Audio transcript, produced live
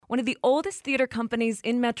One of the oldest theater companies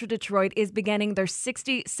in Metro Detroit is beginning their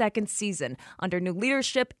 62nd season under new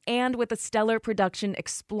leadership and with a stellar production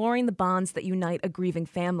exploring the bonds that unite a grieving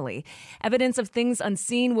family. Evidence of Things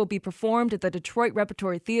Unseen will be performed at the Detroit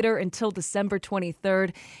Repertory Theater until December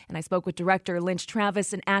 23rd. And I spoke with director Lynch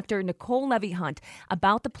Travis and actor Nicole Levy-Hunt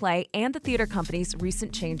about the play and the theater company's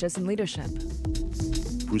recent changes in leadership.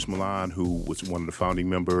 Bruce Milan, who was one of the founding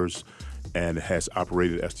members and has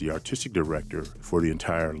operated as the artistic director for the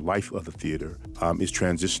entire life of the theater, is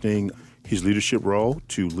transitioning his leadership role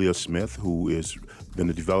to Leah Smith, who has been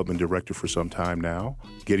the development director for some time now,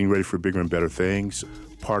 getting ready for bigger and better things.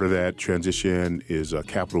 Part of that transition is a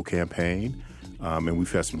capital campaign, and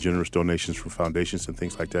we've had some generous donations from foundations and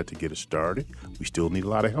things like that to get it started. We still need a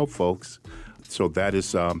lot of help, folks. So that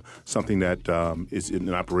is something that is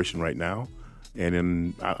in operation right now.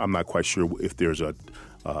 And I'm not quite sure if there's a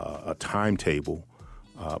timetable,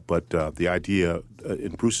 but the idea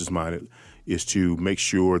in Bruce's mind is to make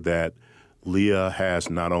sure that Leah has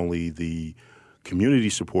not only the community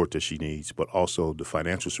support that she needs, but also the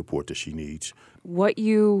financial support that she needs. What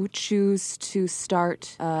you choose to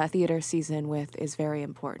start a theater season with is very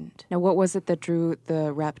important. Now, what was it that drew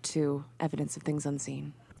the rep to Evidence of Things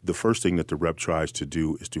Unseen? The first thing that the rep tries to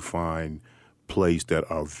do is to find plays that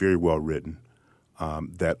are very well written,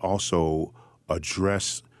 that also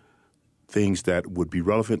address things that would be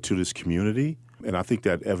relevant to this community. And I think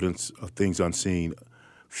that Evidence of Things Unseen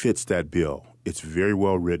fits that bill. It's very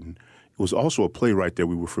well written. It was also a playwright that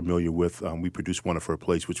we were familiar with. We produced one of her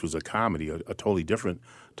plays, which was a comedy, a totally different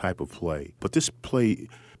type of play. But this play,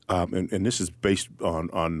 and this is based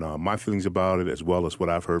on my feelings about it, as well as what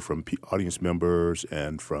I've heard from audience members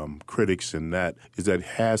and from critics, and that is that it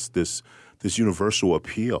has this universal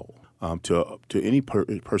appeal. To any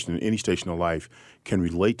person in any station of life can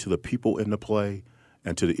relate to the people in the play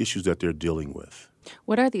and to the issues that they're dealing with.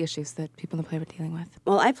 What are the issues that people in the play were dealing with?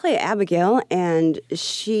 Well, I play Abigail, and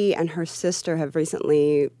she and her sister have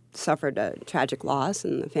recently suffered a tragic loss,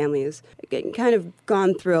 and the family has kind of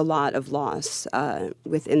gone through a lot of loss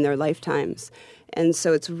within their lifetimes. And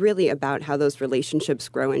so it's really about how those relationships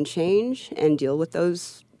grow and change and deal with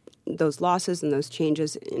those losses and those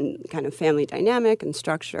changes in kind of family dynamic and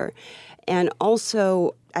structure. And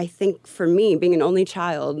also, I think for me, being an only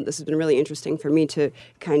child, this has been really interesting for me to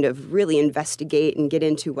kind of really investigate and get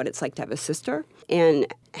into what it's like to have a sister and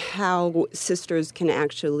how sisters can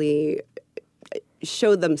actually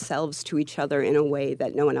show themselves to each other in a way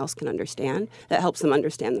that no one else can understand, that helps them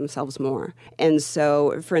understand themselves more. And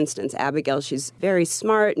so, for instance, Abigail, she's very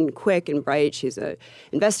smart and quick and bright. She's an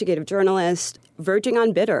investigative journalist, verging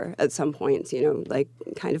on bitter at some points, like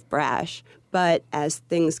kind of brash. But as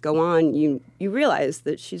things go on, you realize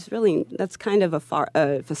that that's kind of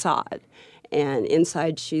a facade. And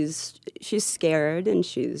inside she's scared and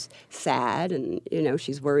she's sad and,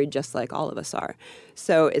 she's worried just like all of us are.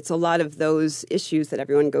 So it's a lot of those issues that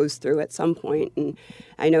everyone goes through at some point. And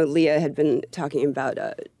I know Leah had been talking about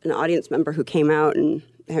an audience member who came out, and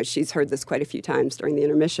she's heard this quite a few times during the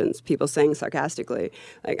intermissions, people saying sarcastically,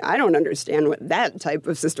 like, I don't understand what that type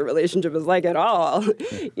of sister relationship is like at all,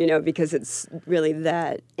 because it's really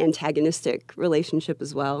that antagonistic relationship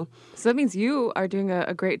as well. So that means you are doing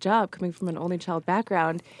a great job coming from an only child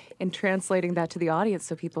background and translating that to the audience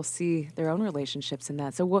so people see their own relationships in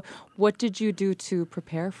that. So what did you do to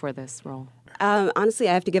prepare for this role? Honestly,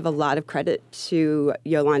 I have to give a lot of credit to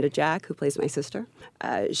Yolanda Jack, who plays my sister.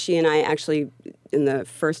 She and I actually, in the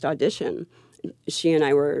first audition, she and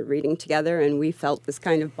I were reading together, and we felt this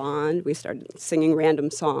kind of bond. We started singing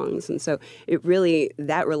random songs, and so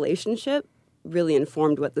that relationship really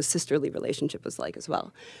informed what the sisterly relationship was like as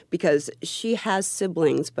well, because she has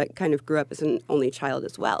siblings but kind of grew up as an only child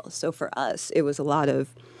as well. So for us, it was a lot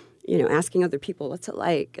of, asking other people, what's it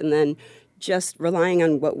like? And then just relying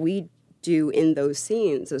on what we do in those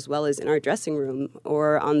scenes, as well as in our dressing room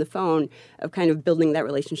or on the phone, of kind of building that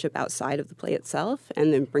relationship outside of the play itself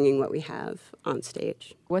and then bringing what we have on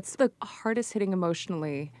stage. What's the hardest hitting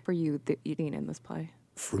emotionally for you that you've seen in this play?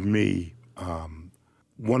 For me,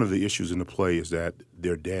 one of the issues in the play is that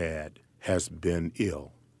their dad has been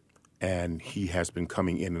ill, and he has been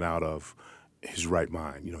coming in and out of his right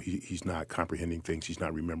mind. He's not comprehending things. He's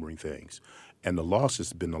not remembering things. And the loss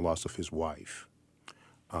has been the loss of his wife.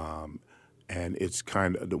 And it's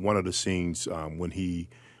kind of one of the scenes when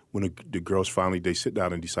the girls finally, they sit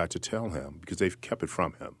down and decide to tell him because they've kept it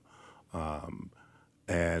from him.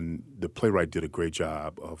 And the playwright did a great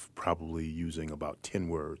job of probably using about 10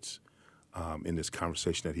 words in this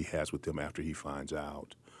conversation that he has with them after he finds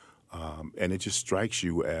out. And it just strikes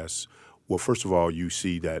you as, well, first of all, you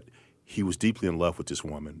see that he was deeply in love with this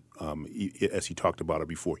woman. As he talked about her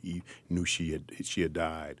before he knew she had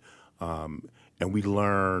died. And we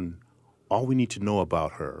learn all we need to know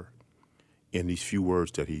about her in these few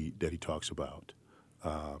words that he talks about.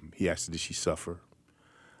 He asks, did she suffer?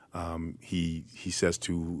 He says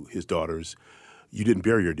to his daughters, you didn't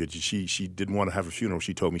bury her, did you? She didn't want to have a funeral.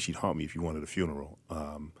 She told me she'd haunt me if you wanted a funeral.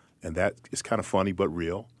 And that is kind of funny but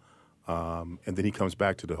real. And then he comes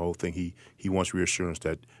back to the whole thing. He wants reassurance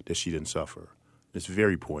that she didn't suffer. It's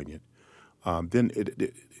very poignant. Then,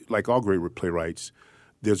 like all great playwrights,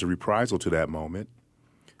 there's a reprisal to that moment.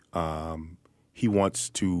 He wants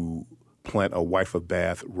to plant a wife of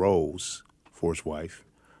Bath rose for his wife.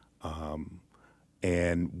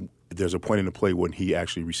 And there's a point in the play when he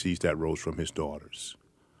actually receives that rose from his daughters.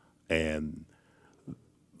 And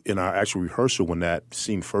in our actual rehearsal, when that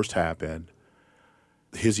scene first happened,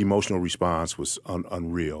 his emotional response was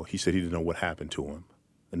unreal. He said he didn't know what happened to him.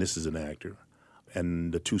 And this is an actor.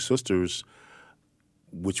 And the two sisters,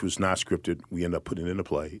 which was not scripted, we ended up putting it in the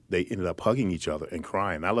play. They ended up hugging each other and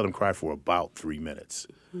crying. I let them cry for about 3 minutes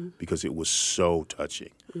because it was so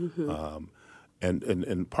touching. Mm-hmm.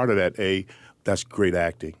 And part of that, that's great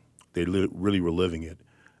acting. They really were living it.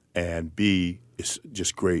 And B, it's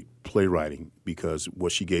just great playwriting because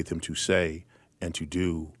what she gave them to say and to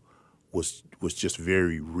do was just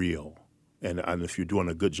very real. And if you're doing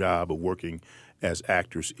a good job of working as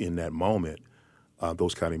actors in that moment,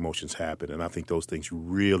 those kind of emotions happen. And I think those things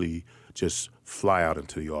really just fly out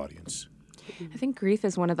into the audience. I think grief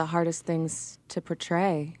is one of the hardest things to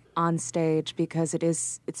portray on stage because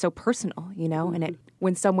it's so personal, you know, and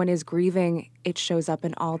when someone is grieving, it shows up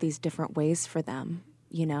in all these different ways for them,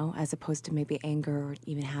 you know, as opposed to maybe anger or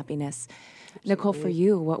even happiness. Absolutely. Nicole, for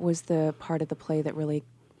you, what was the part of the play that really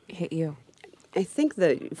hit you? I think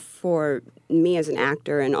that for me as an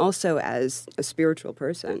actor and also as a spiritual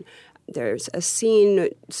person, there's a scene.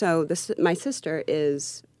 So my sister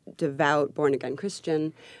is devout, born-again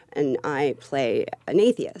Christian, and I play an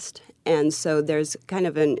atheist. And so there's kind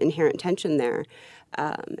of an inherent tension there.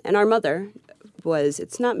 And our mother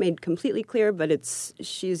it's not made completely clear, but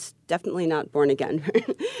she's definitely not born again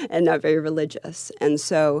and not very religious. And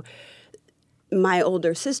so my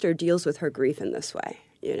older sister deals with her grief in this way,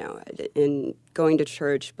 you know, in going to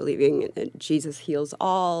church, believing that Jesus heals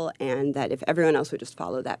all, and that if everyone else would just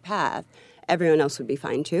follow that path, everyone else would be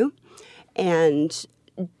fine too. And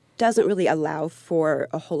doesn't really allow for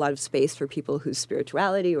a whole lot of space for people whose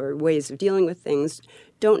spirituality or ways of dealing with things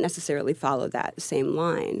don't necessarily follow that same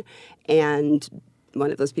line. And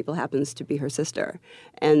one of those people happens to be her sister.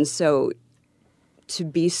 And so to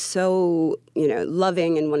be so, you know,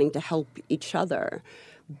 loving and wanting to help each other,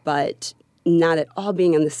 but not at all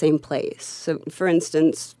being in the same place. So, for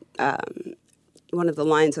instance, one of the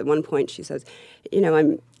lines at one point, she says, you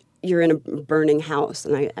know, you're in a burning house,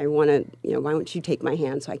 and I want to, you know, why don't you take my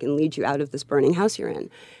hand so I can lead you out of this burning house you're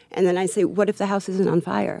in? And then I say, what if the house isn't on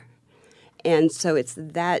fire? And so it's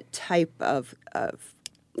that type of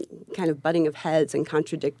kind of butting of heads and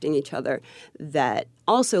contradicting each other that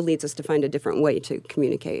also leads us to find a different way to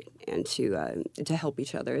communicate and to help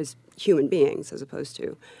each other as human beings, as opposed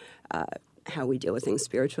to how we deal with things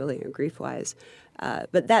spiritually or grief-wise.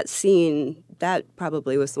 But that scene, that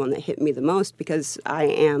probably was the one that hit me the most because I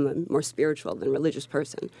am a more spiritual than religious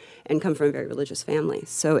person and come from a very religious family.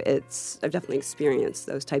 So I've definitely experienced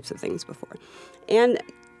those types of things before. And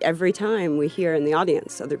every time we hear in the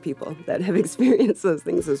audience other people that have experienced those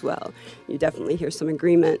things as well. You definitely hear some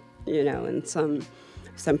agreement, you know, and some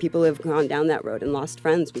people have gone down that road and lost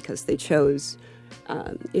friends because they chose,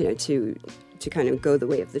 you know, to kind of go the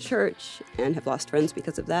way of the church and have lost friends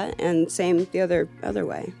because of that. And same the other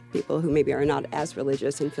way. People who maybe are not as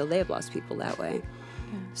religious and feel they have lost people that way.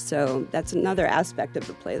 Yeah. So that's another aspect of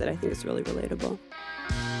the play that I think is really relatable.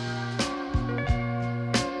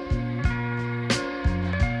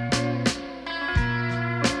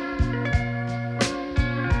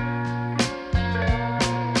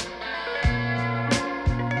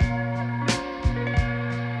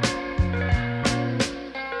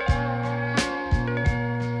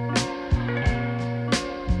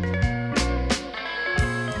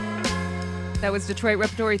 That was Detroit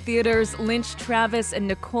Repertory Theater's Lynch Travis and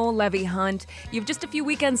Nicole Levy-Hunt. You have just a few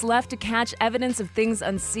weekends left to catch Evidence of Things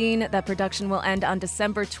Unseen. That production will end on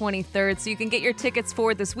December 23rd, so you can get your tickets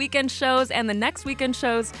for this weekend shows and the next weekend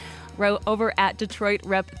shows over at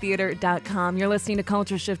DetroitRepTheater.com. You're listening to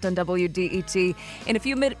Culture Shift on WDET. In a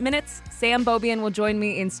few minutes, Sam Bobian will join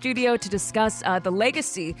me in studio to discuss the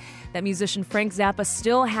legacy that musician Frank Zappa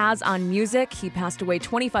still has on music. He passed away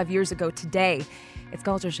 25 years ago today. It's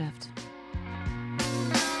Culture Shift.